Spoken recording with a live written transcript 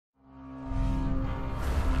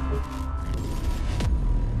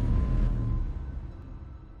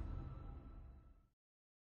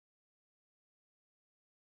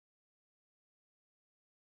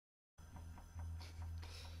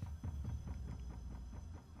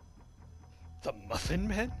The Muffin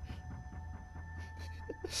Man?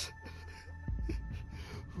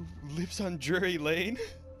 Who lives on Drury Lane?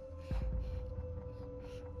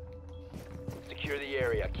 Secure the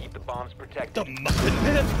area. Keep the bombs protected. The Muffin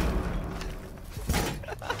Man?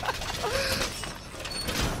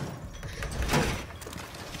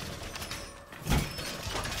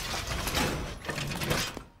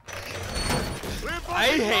 I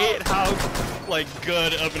hate how, like,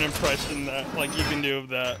 good of an impression that, like, you can do of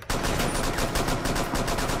that.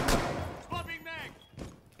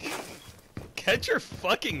 Catch your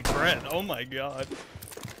fucking breath, oh my god.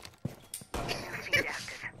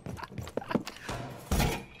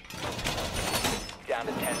 Down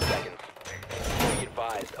to 10 seconds. Be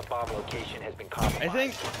advised, a bomb location has been compromised. I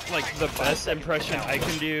think, like, the best impression I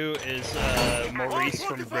can do is, Maurice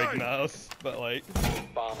from Big Mouth, but, like...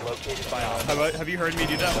 Bomb located by have you heard me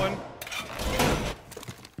do that one?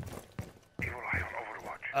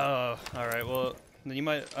 Oh, alright, well, then you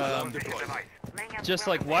might, just,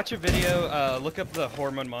 like, watch a video, look up the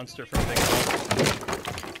Hormone Monster from Big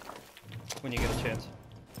Mouth. When you get a chance.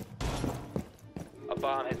 A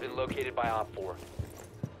bomb has been located by Op 4.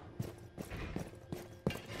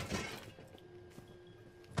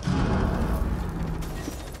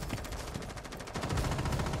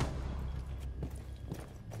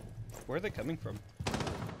 Where are they coming from?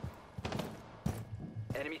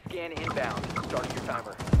 Enemy scan inbound. Starting your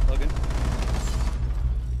timer. Logan?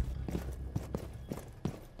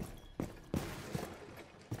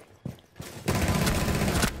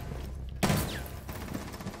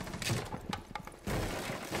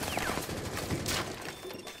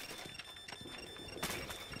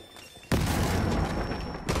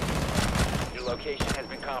 Your location has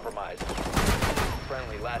been compromised.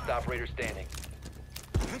 Friendly, last operator standing.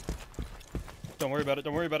 Don't worry about it,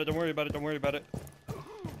 don't worry about it, don't worry about it, don't worry about it.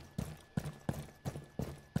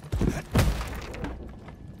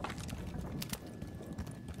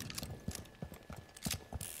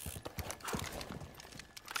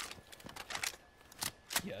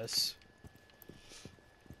 Yes.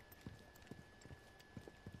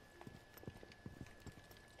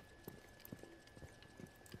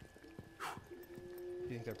 Do you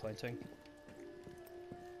think they're planting?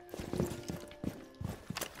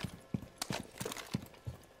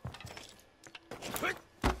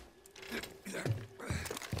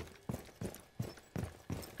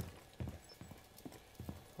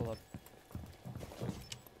 Hold on.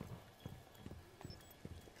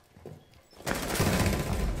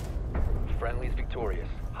 Friendly's victorious.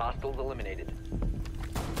 Hostiles eliminated.